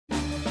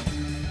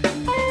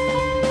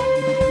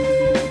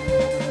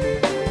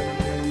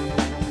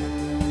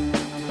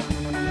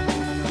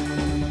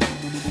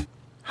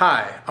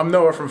Hi, I'm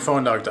Noah from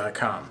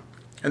PhoneDog.com,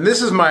 and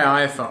this is my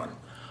iPhone.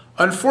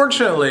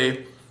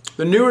 Unfortunately,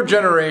 the newer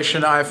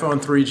generation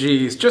iPhone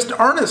 3Gs just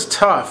aren't as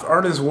tough,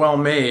 aren't as well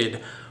made,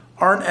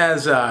 aren't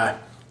as,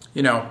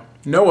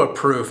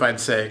 Noah-proof, I'd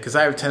say, because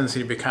I have a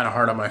tendency to be kind of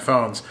hard on my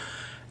phones,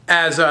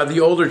 as the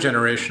older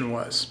generation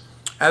was.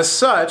 As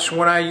such,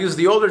 when I used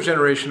the older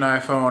generation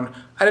iPhone,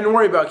 I didn't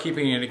worry about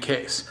keeping it in a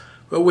case.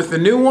 But with the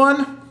new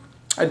one,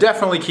 I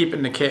definitely keep it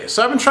in a case.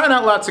 So I've been trying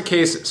out lots of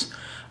cases.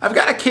 I've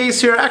got a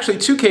case here, actually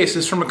two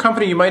cases, from a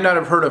company you might not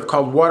have heard of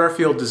called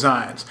Waterfield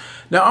Designs.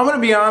 Now I'm going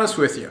to be honest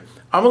with you.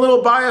 I'm a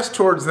little biased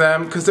towards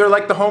them because they're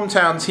like the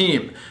hometown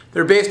team.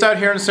 They're based out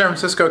here in San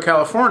Francisco,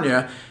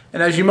 California,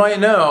 and as you might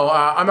know,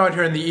 I'm out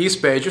here in the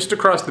East Bay, just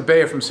across the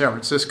bay from San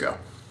Francisco.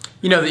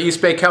 You know, the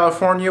East Bay,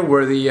 California,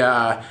 where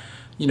the,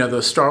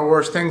 those Star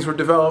Wars things were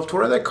developed.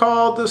 What are they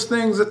called? Those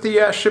things that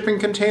the shipping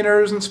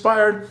containers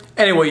inspired?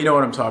 Anyway, you know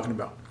what I'm talking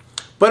about.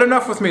 But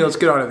enough with me, let's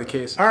get on to the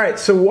case. All right,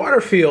 so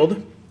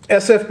Waterfield,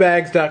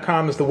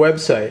 sfbags.com is the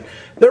website.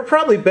 They're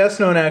probably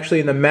best known actually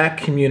in the Mac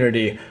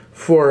community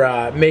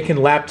for making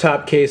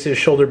laptop cases,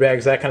 shoulder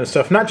bags, that kind of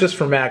stuff. Not just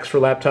for Macs, for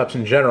laptops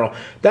in general.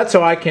 That's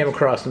how I came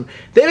across them.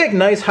 They make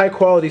nice,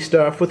 high-quality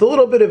stuff with a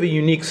little bit of a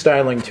unique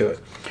styling to it.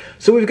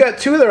 So we've got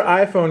two of their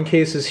iPhone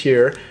cases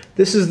here.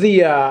 This is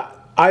the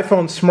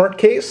iPhone Smart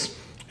Case,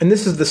 and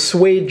this is the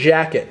Suede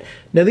Jacket.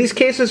 Now these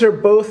cases are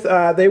both,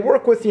 they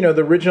work with the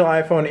original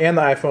iPhone and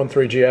the iPhone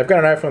 3G. I've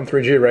got an iPhone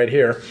 3G right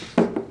here.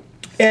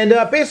 And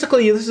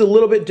basically this is a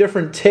little bit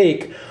different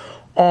take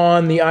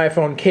on the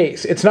iPhone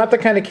case. It's not the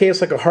kind of case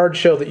like a hard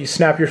shell that you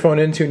snap your phone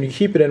into and you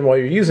keep it in while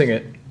you're using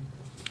it.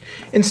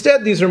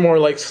 Instead, these are more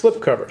like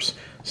slip covers.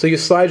 So you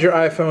slide your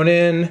iPhone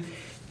in,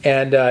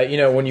 and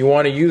when you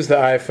want to use the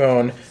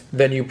iPhone,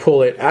 then you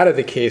pull it out of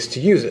the case to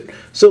use it.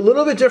 So a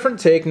little bit different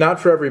take, not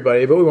for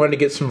everybody, but we wanted to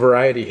get some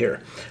variety here.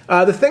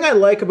 The thing I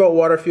like about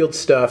Waterfield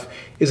stuff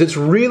is it's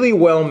really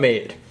well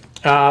made.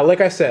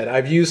 Like I said,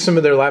 I've used some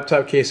of their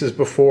laptop cases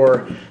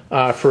before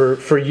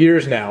for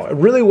years now.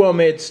 Really well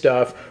made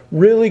stuff,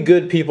 really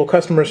good people,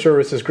 customer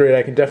service is great,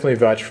 I can definitely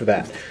vouch for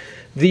that.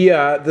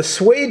 The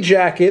Suede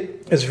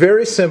Jacket is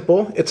very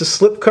simple. It's a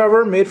slip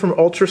cover made from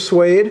ultra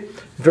suede,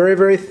 very,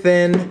 very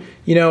thin.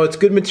 It's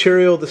good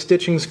material, the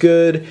stitching's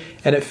good,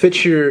 and it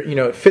fits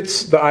it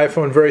fits the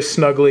iPhone very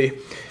snugly.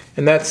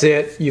 And that's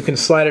it. You can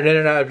slide it in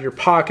and out of your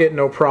pocket,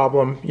 no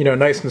problem.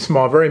 Nice and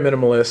small, very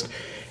minimalist.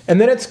 And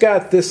then it's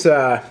got this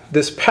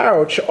this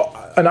pouch,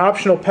 an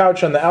optional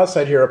pouch on the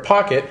outside here, a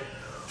pocket,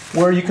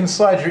 where you can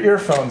slide your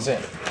earphones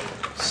in.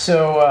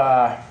 So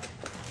I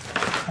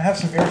have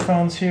some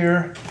earphones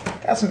here.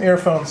 Got some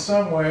earphones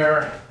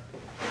somewhere.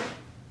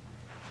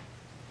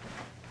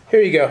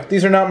 Here you go.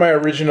 These are not my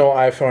original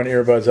iPhone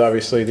earbuds,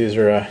 obviously. These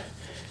are a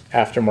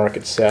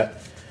aftermarket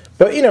set.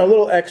 But, a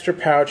little extra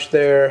pouch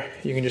there.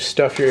 You can just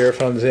stuff your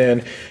earphones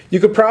in. You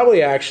could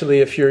probably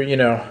actually, if you're,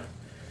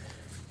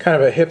 kind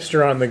of a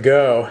hipster on the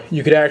go,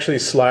 you could actually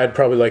slide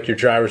probably like your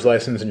driver's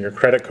license and your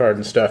credit card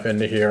and stuff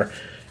into here.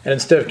 And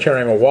instead of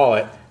carrying a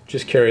wallet,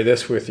 just carry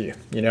this with you.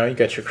 You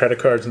got your credit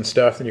cards and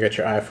stuff, and you got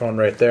your iPhone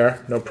right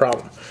there. No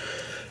problem.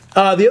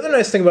 The other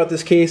nice thing about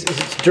this case is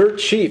it's dirt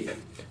cheap.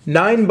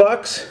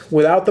 $9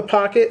 without the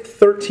pocket,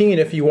 $13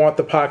 if you want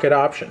the pocket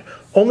option.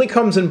 Only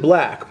comes in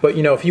black, but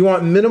if you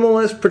want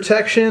minimalist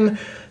protection,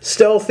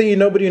 stealthy,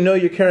 nobody will know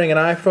you're carrying an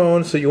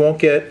iPhone, so you won't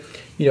get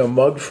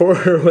mugged for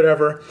it or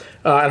whatever.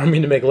 I don't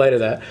mean to make light of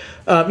that.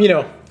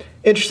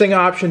 Interesting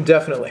option,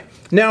 definitely.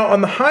 Now, on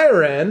the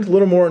higher end, a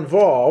little more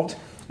involved,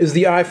 is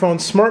the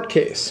iPhone Smart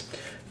Case.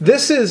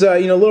 This is a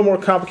little more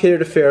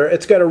complicated affair.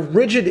 It's got a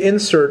rigid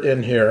insert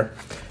in here.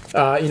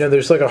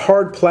 There's like a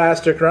hard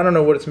plastic, or I don't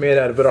know what it's made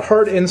out of, but a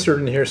hard insert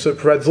in here, so it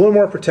provides a little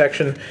more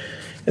protection.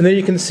 And then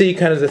you can see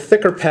kind of the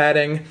thicker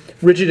padding,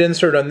 rigid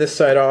insert on this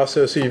side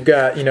also, so you've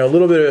got a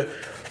little bit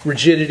of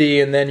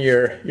rigidity, and then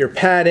your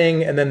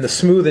padding, and then the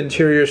smooth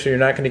interior, so you're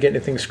not going to get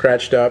anything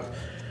scratched up.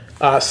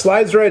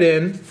 Slides right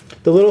in.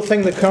 The little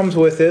thing that comes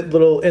with it,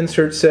 little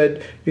insert,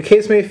 said, your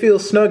case may feel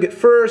snug at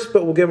first,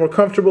 but will get more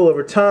comfortable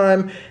over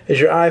time as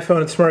your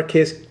iPhone and Smart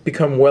Case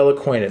become well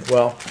acquainted.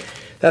 Well,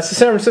 that's the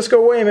San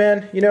Francisco way,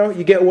 man.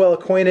 You get well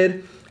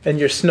acquainted, and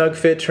your snug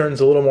fit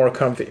turns a little more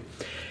comfy.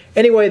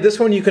 Anyway, this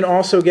one you can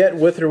also get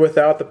with or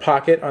without the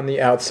pocket on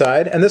the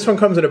outside. And this one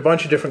comes in a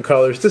bunch of different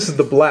colors. This is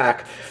the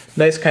black.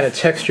 Nice kind of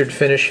textured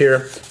finish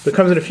here. It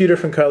comes in a few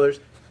different colors.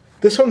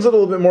 This one's a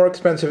little bit more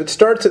expensive. It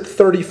starts at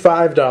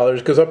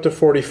 $35, goes up to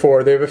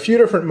 $44. They have a few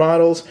different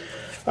models.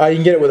 You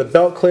can get it with a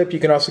belt clip. You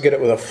can also get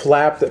it with a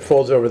flap that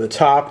folds over the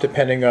top,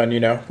 depending on,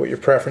 what your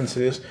preference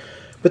is.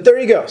 But there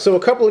you go. So a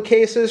couple of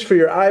cases for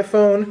your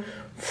iPhone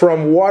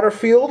from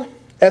Waterfield,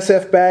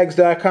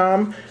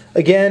 sfbags.com.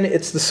 Again,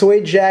 it's the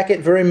Suede Jacket,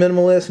 very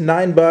minimalist,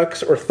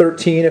 $9 or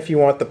 $13 if you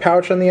want the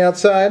pouch on the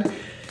outside.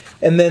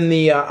 And then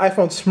the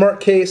iPhone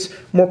Smart Case,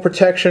 more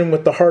protection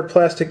with the hard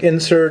plastic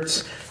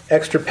inserts,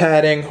 extra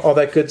padding, all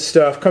that good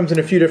stuff. Comes in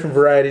a few different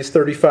varieties,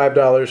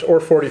 $35 or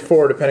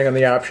 $44 depending on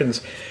the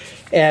options,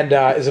 and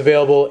is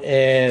available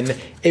in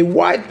a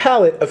wide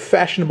palette of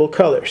fashionable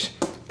colors.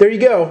 There you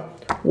go.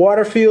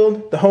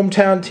 Waterfield, the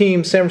hometown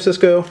team, San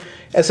Francisco,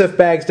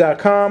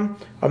 sfbags.com.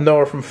 I'm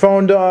Noah from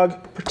Phone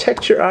Dog.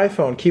 Protect your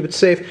iPhone. Keep it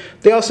safe.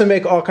 They also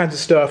make all kinds of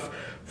stuff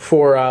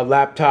for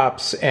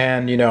laptops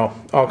and, you know,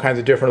 all kinds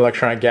of different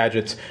electronic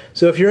gadgets.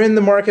 So if you're in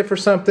the market for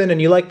something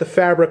and you like the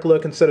fabric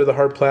look instead of the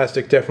hard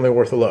plastic, definitely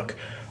worth a look.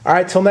 All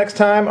right, till next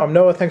time, I'm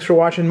Noah. Thanks for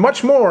watching.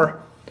 Much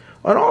more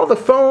on all the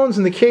phones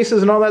and the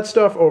cases and all that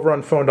stuff over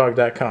on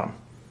phonedog.com.